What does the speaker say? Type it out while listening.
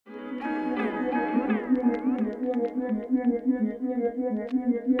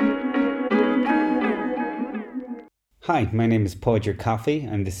Hi, my name is Podger Coffey.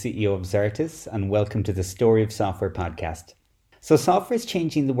 I'm the CEO of Xertis, and welcome to the Story of Software podcast. So software is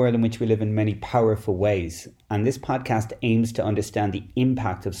changing the world in which we live in many powerful ways, and this podcast aims to understand the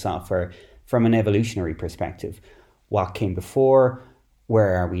impact of software from an evolutionary perspective. What came before,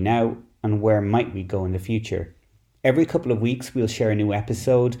 where are we now, and where might we go in the future? Every couple of weeks we'll share a new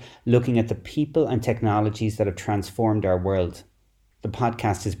episode looking at the people and technologies that have transformed our world. The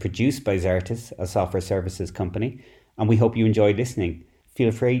podcast is produced by Xertis, a software services company, and we hope you enjoyed listening.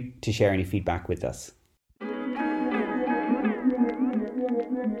 Feel free to share any feedback with us.